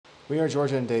We are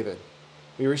Georgia and David.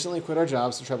 We recently quit our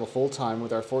jobs to travel full-time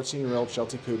with our 14-year-old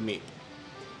Sheltie Poo Meep.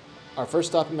 Our first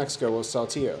stop in Mexico was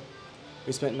Saltillo.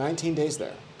 We spent 19 days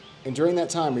there, and during that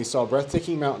time we saw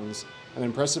breathtaking mountains, an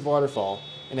impressive waterfall,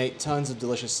 and ate tons of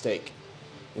delicious steak.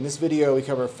 In this video we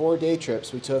cover 4 day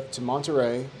trips we took to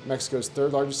Monterrey, Mexico's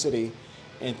 3rd largest city,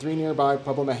 and 3 nearby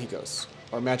Pueblo Magicos,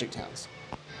 or magic towns: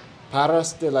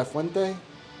 Parras de la Fuente,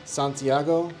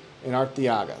 Santiago, and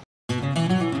Arteaga.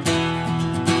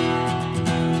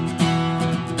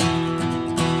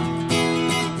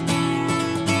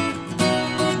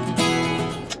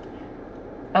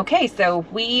 Okay, so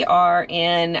we are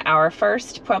in our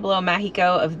first Pueblo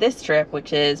Mágico of this trip,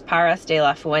 which is Parras de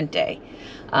la Fuente.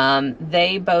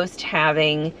 They boast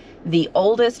having the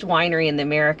oldest winery in the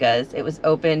Americas. It was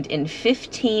opened in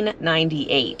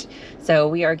 1598. So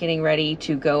we are getting ready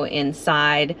to go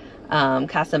inside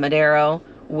Casa Madero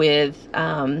with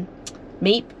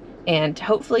Meep, and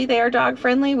hopefully they are dog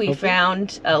friendly. We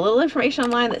found a little information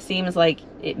online that seems like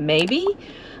it may be.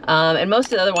 And most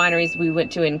of the other wineries we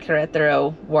went to in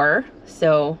Querétaro were,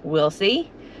 so we'll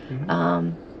see.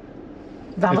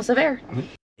 Vamos a ver.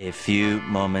 A few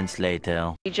moments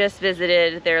later. We just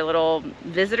visited their little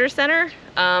visitor center,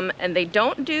 and they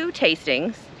don't do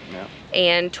tastings. No.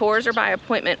 And tours are by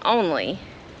appointment only.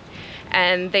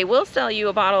 And they will sell you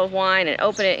a bottle of wine and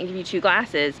open it and give you 2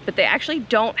 glasses, but they actually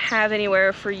don't have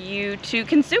anywhere for you to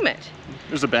consume it.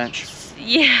 There's a bench.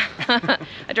 Yeah,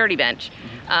 a dirty bench.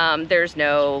 There's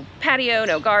no patio,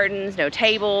 no gardens, no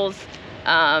tables.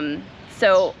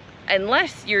 So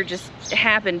unless you're just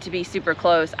happen to be super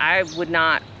close, I would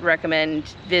not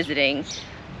recommend visiting.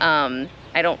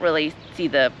 I don't really see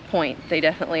the point. They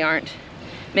definitely aren't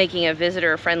making a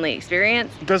visitor-friendly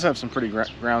experience. It does have some pretty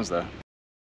grounds though.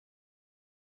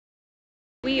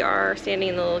 We are standing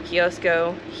in the little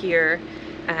kiosco here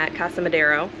at Casa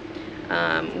Madero.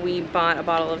 We bought a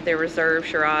bottle of their Reserve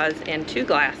Shiraz and 2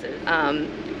 glasses.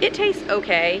 It tastes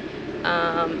okay.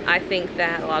 I think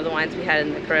that a lot of the wines we had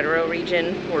in the Querétaro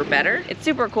region were better. It's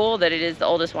super cool that it is the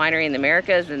oldest winery in the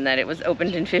Americas and that it was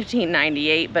opened in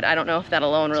 1598, but I don't know if that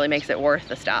alone really makes it worth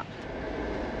the stop.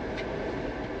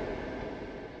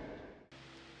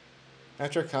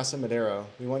 After Casa Madero,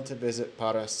 we went to visit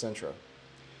Parras Centro.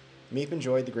 Meep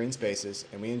enjoyed the green spaces,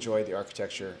 and we enjoyed the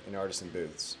architecture and artisan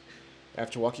booths.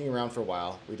 After walking around for a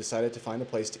while, we decided to find a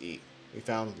place to eat. We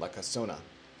found La Casona,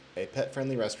 a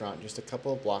pet-friendly restaurant just a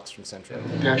couple of blocks from Centro.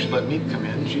 They actually let Meep come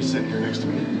in. She's sitting here next to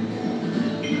me.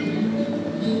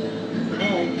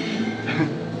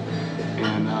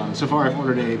 And so far I've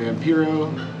ordered a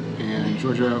vampiro, and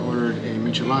Georgia ordered a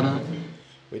michelada.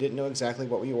 We didn't know exactly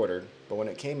what we ordered, but when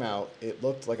it came out, it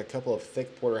looked like a couple of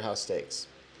thick porterhouse steaks.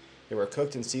 They were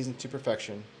cooked and seasoned to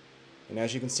perfection, and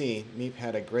as you can see, Meep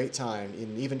had a great time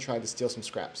and even tried to steal some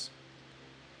scraps.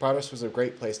 Parras was a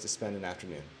great place to spend an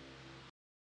afternoon.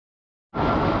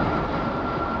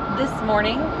 This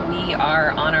morning we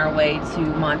are on our way to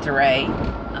Monterrey.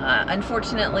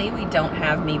 Unfortunately, we don't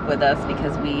have Meep with us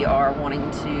because we are wanting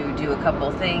to do a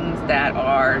couple things that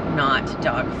are not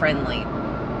dog friendly.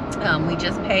 We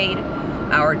just paid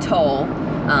our toll,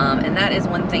 and that is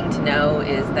one thing to know,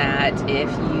 is that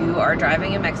if you are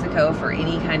driving in Mexico for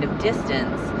any kind of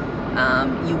distance,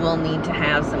 you will need to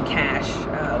have some cash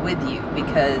with you,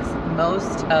 because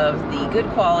most of the good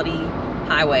quality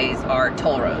highways are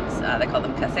toll roads. They call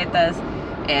them casetas,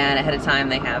 and ahead of time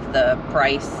they have the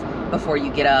price before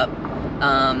you get up.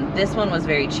 This one was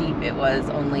very cheap. It was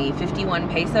only 51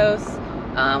 pesos,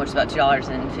 which is about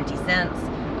 $2.50.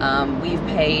 We've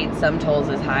paid some tolls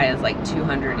as high as like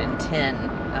 210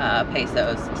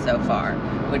 pesos so far,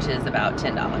 which is about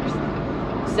 $10.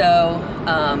 So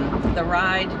the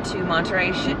ride to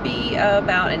Monterrey should be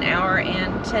about an hour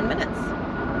and 10 minutes.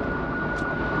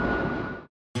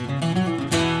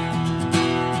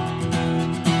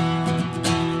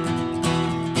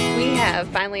 We have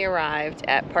finally arrived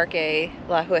at Parque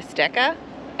La Huasteca.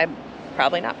 I'm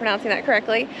probably not pronouncing that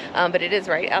correctly, but it is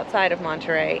right outside of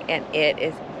Monterrey, and it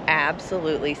is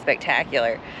absolutely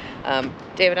spectacular.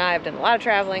 Dave and I have done a lot of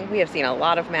traveling. We have seen a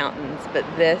lot of mountains, but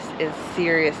this is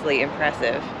seriously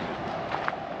impressive.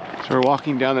 So we're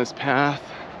walking down this path,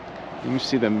 and you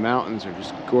see the mountains are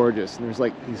just gorgeous, and there's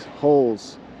like these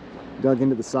holes dug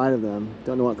into the side of them.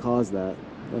 Don't know what caused that.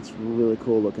 That's really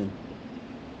cool looking.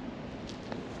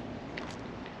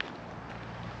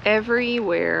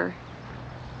 Everywhere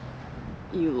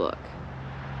you look,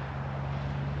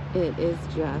 it is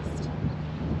just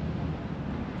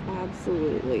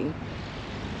absolutely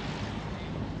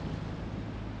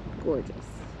gorgeous.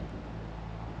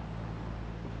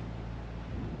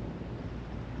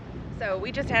 So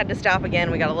we just had to stop again.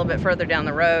 We got a little bit further down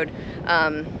the road.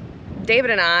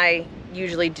 David and I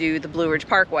usually do the Blue Ridge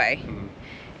Parkway,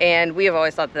 and we have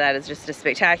always thought that is just a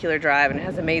spectacular drive and it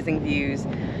has amazing views,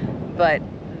 but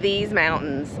these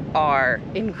mountains are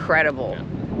incredible.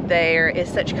 There is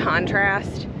such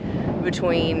contrast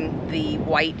between the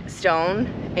white stone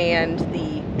and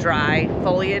the dry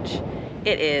foliage.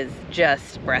 It is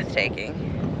just breathtaking.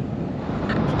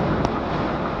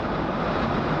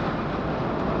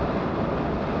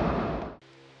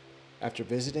 After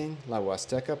visiting La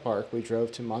Huasteca Park, we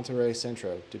drove to Monterrey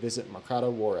Centro to visit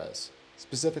Mercado Juarez.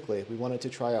 Specifically, we wanted to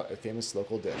try out a famous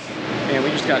local dish. And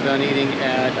we just got done eating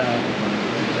at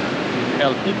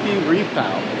El Pipi Ripao.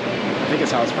 I think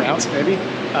that's how it's pronounced, maybe.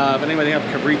 But anyway, they have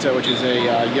cabrito, which is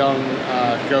a young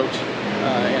goat,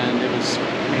 and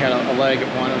we had a leg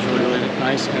of one. It was really, really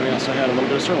nice, and we also had a little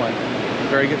bit of sirloin.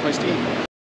 Very good place to eat.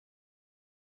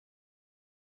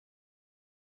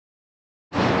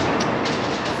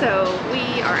 So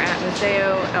we are at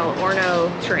Museo El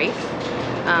Horno Trace,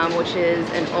 which is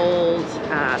an old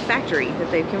factory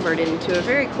that they've converted into a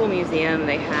very cool museum.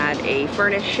 They had a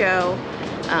furnace show,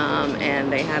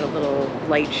 and they had a little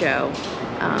light show.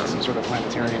 Some sort of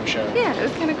planetarium show. Yeah, it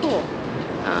was kind of cool.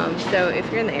 So if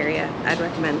you're in the area, I'd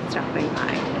recommend stopping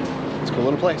by. It's a cool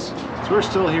little place. So we're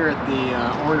still here at the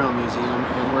Horno Museum,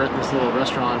 and we're at this little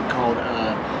restaurant called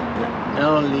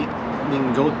El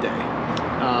Lingote.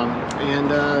 And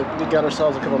we got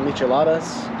ourselves a couple of micheladas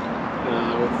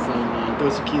with some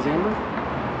Dos Equis amber,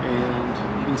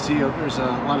 and you can see there's a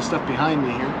lot of stuff behind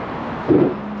me here.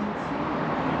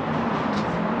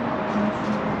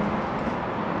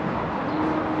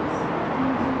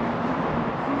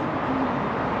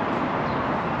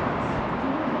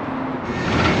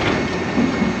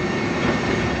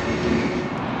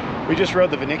 We just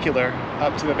rode the funicular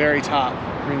up to the very top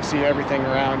where you can see everything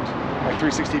around, like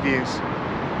 360 views.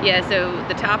 Yeah, so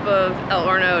the top of El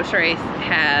Horno Trace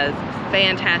has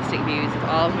fantastic views of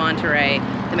all of Monterrey.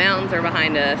 The mountains are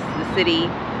behind us, the city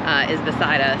is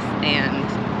beside us, and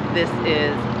this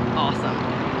is awesome.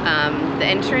 The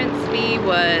entrance fee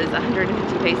was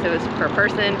 150 pesos per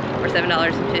person, or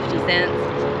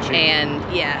 $7.50.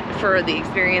 And yeah, for the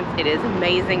experience, it is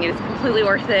amazing. It is completely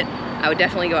worth it. I would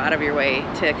definitely go out of your way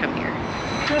to come here.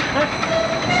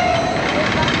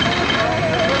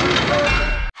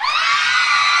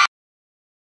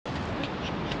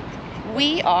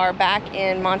 We are back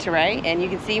in Monterrey, and you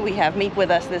can see we have Meek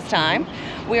with us this time.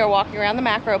 We are walking around the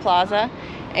Macro Plaza,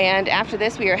 and after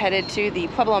this we are headed to the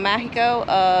Pueblo Mágico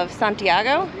of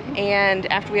Santiago, and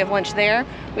after we have lunch there,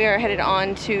 we are headed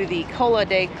on to the Cola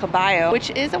de Caballo, which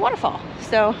is a waterfall.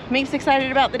 So Meek's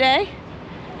excited about the day.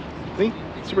 Me?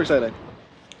 Super excited.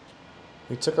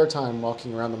 We took our time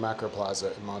walking around the Macro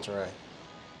Plaza in Monterrey.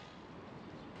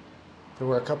 There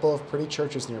were a couple of pretty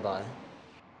churches nearby,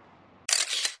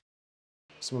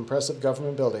 some impressive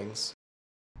government buildings,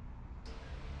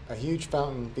 a huge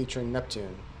fountain featuring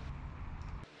Neptune,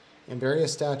 and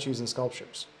various statues and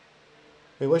sculptures.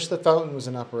 We wish the fountain was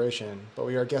in operation, but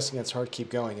we are guessing it's hard to keep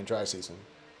going in dry season.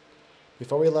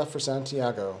 Before we left for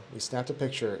Santiago, we snapped a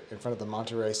picture in front of the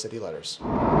Monterrey city letters.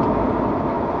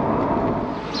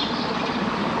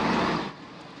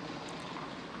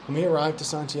 When we arrived to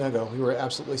Santiago, we were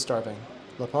absolutely starving.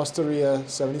 La Pasteria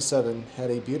 77 had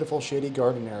a beautiful shady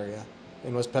garden area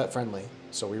and was pet friendly,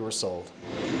 so we were sold.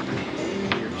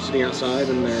 You're sitting outside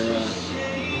in their,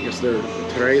 I guess their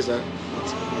terrace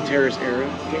area.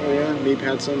 Meep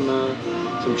had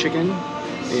some chicken,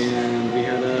 and we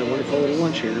had a wonderful little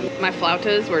lunch here. My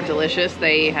flautas were delicious.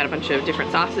 They had a bunch of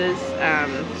different sauces.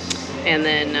 And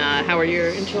then, how were your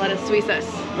enchiladas suizas?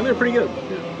 Oh, they're pretty good.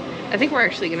 Yeah. I think we're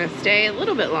actually going to stay a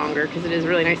little bit longer because it is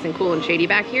really nice and cool and shady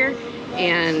back here,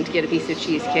 and get a piece of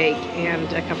cheesecake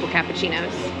and a couple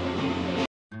cappuccinos.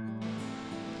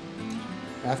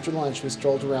 After lunch, we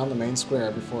strolled around the main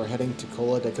square before heading to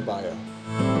Cola de Caballo.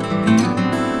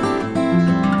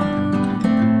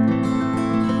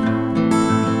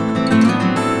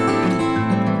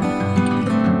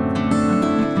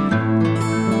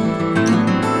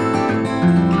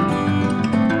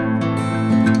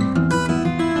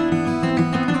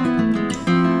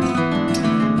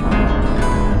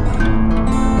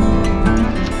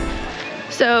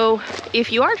 So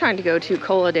if you are trying to go to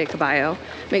Cola de Caballo,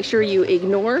 make sure you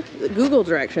ignore the Google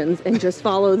directions and just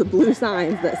follow the blue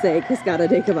signs that say Cascada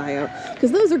de Caballo,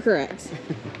 because those are correct.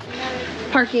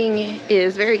 Parking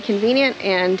is very convenient,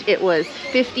 and it was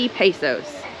 50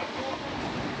 pesos.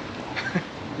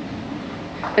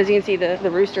 As you can see, the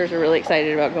roosters are really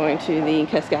excited about going to the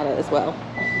Cascada as well.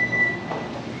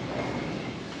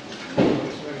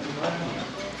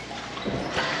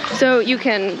 So you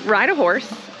can ride a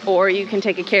horse, or you can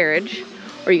take a carriage,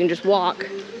 or you can just walk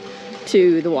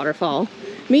to the waterfall.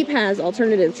 Meep has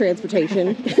alternative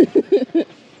transportation.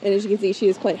 And as you can see, she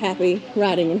is quite happy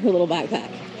riding in her little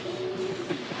backpack.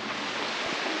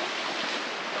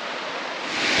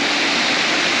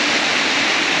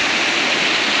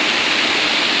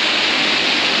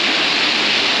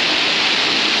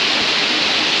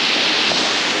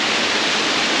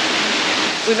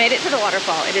 We made it to the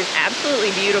waterfall. It is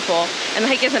absolutely beautiful, and the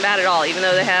hike isn't bad at all, even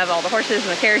though they have all the horses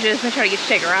and the carriages and they try to get you to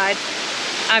take a ride.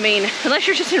 I mean, unless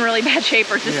you're just in really bad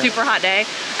shape or it's a super hot day,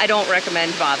 I don't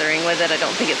recommend bothering with it. I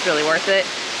don't think it's really worth it,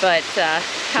 but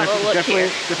have a look here.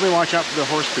 Definitely watch out for the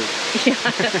horse poop. Yeah.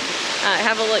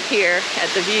 Have a look here at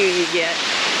the view you get.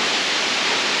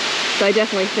 So I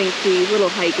definitely think the little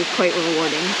hike is quite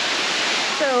rewarding.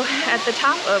 So at the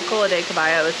top of Cola de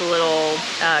Caballo is a little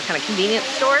kind of convenience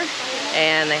store.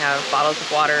 And they have bottles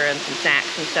of water and some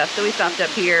snacks and stuff. So we stopped up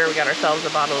here, we got ourselves a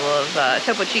bottle of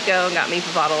Topo Chico and got me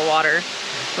a bottle of water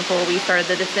before we started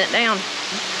the descent down.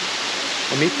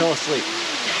 Well, me fell asleep.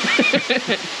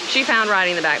 She found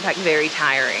riding the backpack very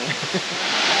tiring.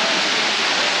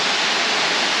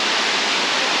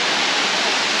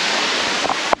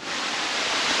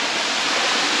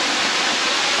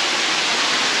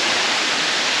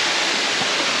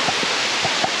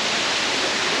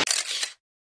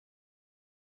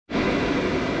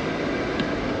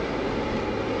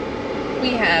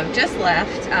 We have just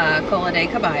left Cola de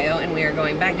Caballo and we are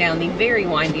going back down the very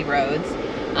windy roads.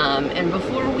 And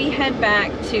before we head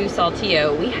back to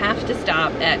Saltillo, we have to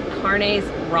stop at Carnes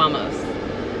Ramos.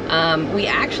 We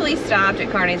actually stopped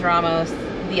at Carnes Ramos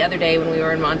the other day when we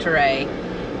were in Monterrey,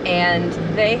 and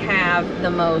they have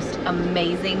the most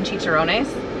amazing chicharrones.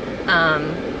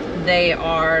 They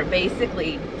are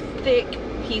basically thick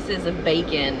pieces of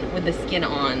bacon with the skin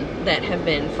on that have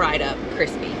been fried up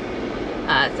crispy.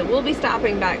 So we'll be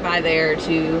stopping back by there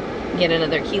to get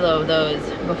another kilo of those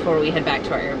before we head back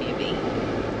to our Airbnb.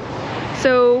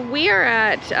 So we are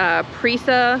at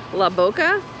Presa La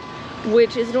Boca,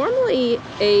 which is normally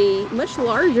a much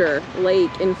larger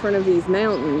lake in front of these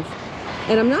mountains.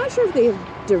 And I'm not sure if they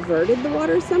have diverted the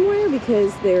water somewhere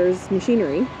because there's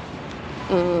machinery.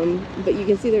 But you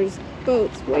can see there's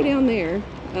boats way down there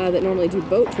that normally do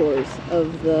boat tours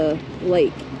of the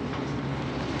lake.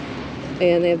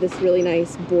 And they have this really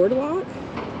nice boardwalk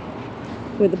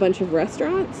with a bunch of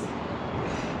restaurants.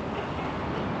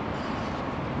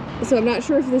 So I'm not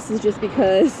sure if this is just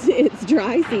because it's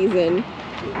dry season,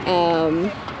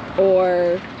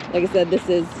 or like I said, this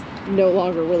is no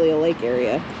longer really a lake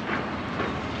area.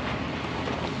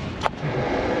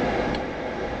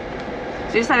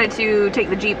 So we decided to take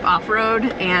the Jeep off-road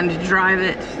and drive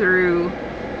it through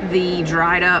the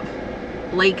dried up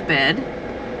lake bed.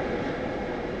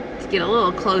 Get a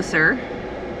little closer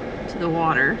to the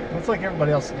water. Looks like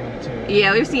everybody else is doing it too.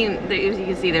 Yeah, we've seen, as you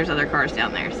can see, there's other cars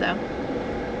down there, so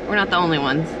we're not the only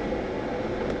ones.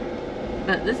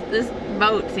 But this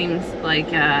boat seems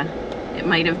like it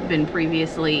might have been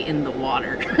previously in the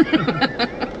water.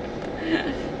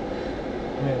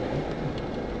 Maybe.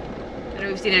 And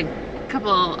we've seen a couple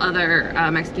other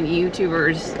Mexican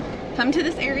YouTubers come to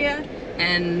this area,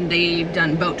 and they've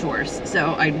done boat tours.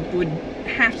 So I would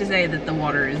have to say that the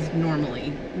water is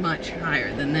normally much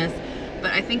higher than this,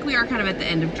 but I think we are kind of at the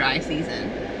end of dry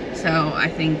season. So I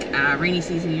think rainy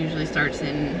season usually starts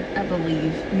in, I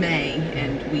believe, May,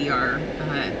 and we are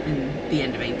in the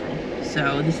end of April.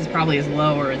 So this is probably as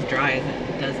low or as dry as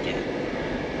it does get.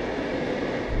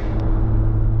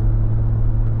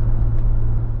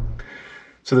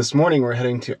 So this morning we're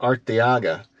heading to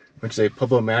Arteaga, which is a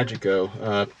Pueblo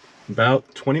Magico,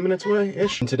 about 20 minutes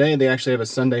away-ish. And today they actually have a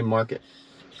Sunday market.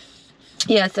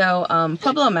 Yeah, so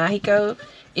Pueblo Mágico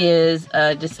is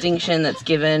a distinction that's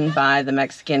given by the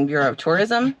Mexican Bureau of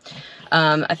Tourism.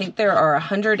 I think there are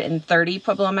 130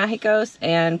 Pueblo Magicos,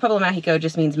 and Pueblo Mágico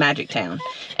just means magic town.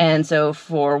 And so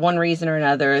for one reason or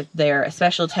another, they're a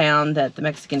special town that the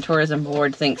Mexican Tourism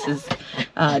Board thinks is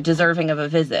deserving of a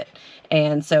visit.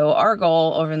 And so our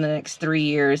goal over the next 3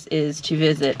 years is to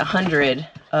visit 100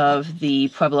 of the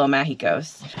Pueblo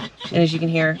Magicos. And as you can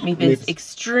hear, Meep is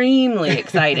extremely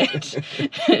excited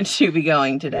to be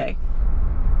going today.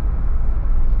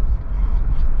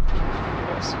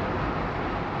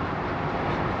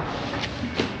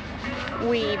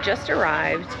 We just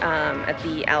arrived at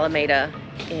the Alameda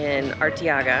in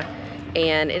Arteaga,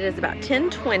 and it is about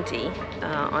 10:20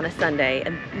 on a Sunday,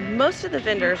 and most of the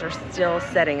vendors are still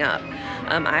setting up.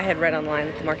 I had read online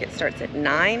that the market starts at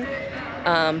 9.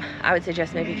 I would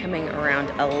suggest maybe coming around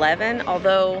 11,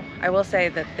 although I will say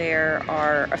that there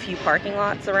are a few parking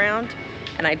lots around,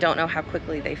 and I don't know how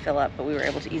quickly they fill up, but we were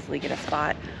able to easily get a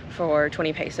spot for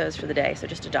 20 pesos for the day, so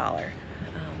just $1.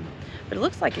 but it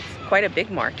looks like it's quite a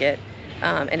big market,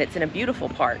 and it's in a beautiful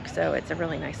park, so it's a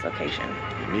really nice location.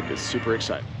 Meep is super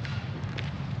excited.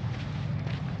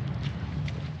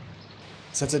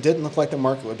 Since it didn't look like the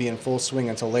market would be in full swing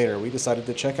until later, we decided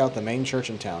to check out the main church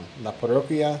in town, La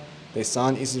Parroquia de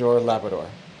San Isidore Labrador.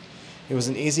 It was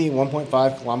an easy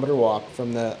 1.5-kilometer walk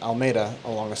from the Alameda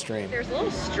along a stream. There's a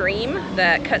little stream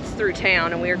that cuts through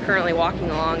town, and we are currently walking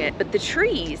along it. But the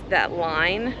trees that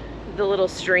line the little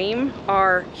stream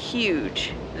are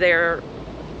huge. They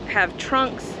have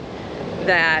trunks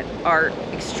that are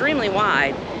extremely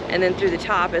wide, and then through the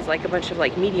top is like a bunch of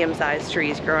like medium-sized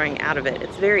trees growing out of it.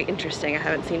 It's very interesting. I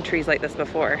haven't seen trees like this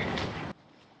before.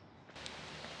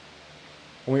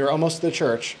 When we were almost to the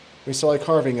church, we saw a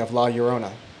carving of La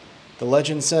Llorona. The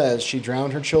legend says she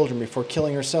drowned her children before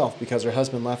killing herself because her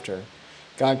husband left her.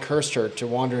 God cursed her to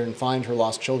wander and find her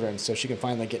lost children so she can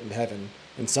finally get into heaven.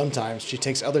 And sometimes she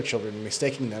takes other children,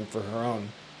 mistaking them for her own.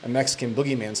 A Mexican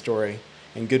boogeyman story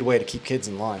and good way to keep kids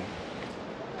in line.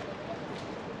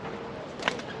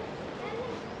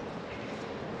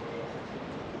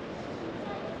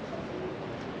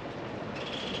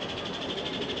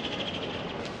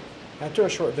 After a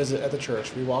short visit at the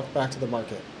church, we walked back to the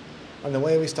market. On the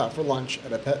way, we stopped for lunch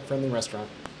at a pet-friendly restaurant.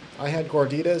 I had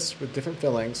gorditas with different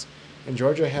fillings, and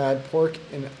Georgia had pork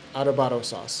in adobado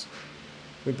sauce.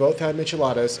 We both had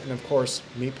micheladas, and of course,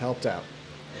 Meep helped out.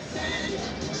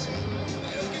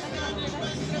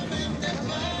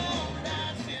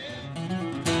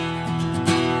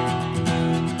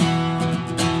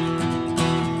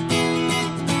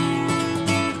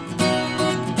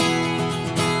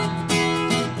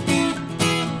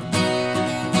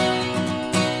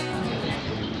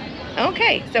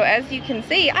 Okay, so as you can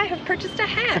see, I have purchased a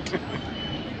hat.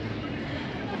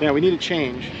 Yeah, we need a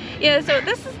change. Yeah, so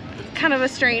this is kind of a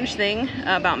strange thing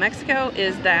about Mexico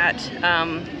is that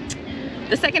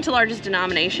the second to largest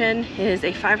denomination is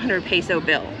a 500 peso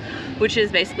bill, which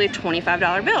is basically a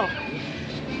 $25 bill.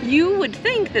 You would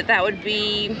think that that would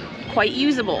be quite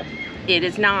usable. It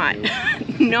is not.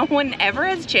 No one ever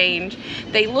has changed.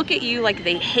 They look at you like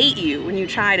they hate you when you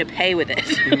try to pay with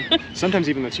it. Sometimes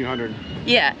even the 200.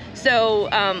 Yeah, so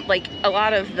like a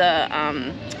lot of the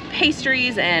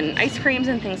pastries and ice creams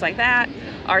and things like that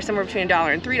are somewhere between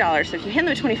 $1 and $3. So if you hand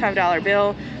them a $25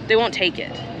 bill, they won't take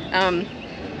it.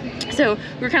 So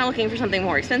we were kind of looking for something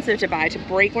more expensive to buy to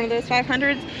break one of those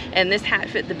 500s, and this hat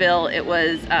fit the bill. It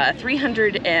was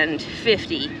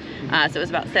 $350. So it was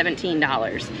about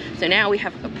 $17. So now we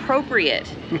have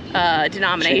appropriate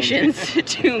denominations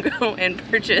to go and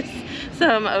purchase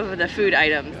some of the food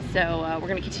items. So we're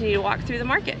going to continue to walk through the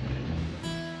market.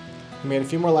 We made a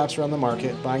few more laps around the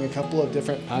market, buying a couple of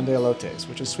different pan de elotes,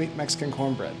 which is sweet Mexican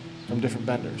cornbread, from different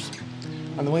vendors.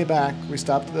 On the way back, we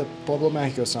stopped at the Pueblo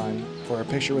Magicos sign for a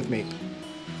picture with Meep.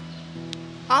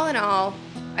 All in all,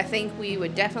 I think we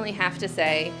would definitely have to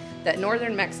say that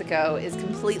northern Mexico is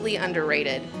completely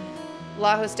underrated.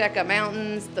 La Huasteca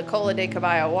Mountains, the Cola de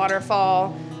Caballo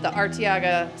waterfall, the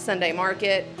Arteaga Sunday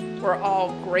market were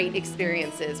all great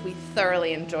experiences. We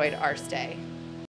thoroughly enjoyed our stay.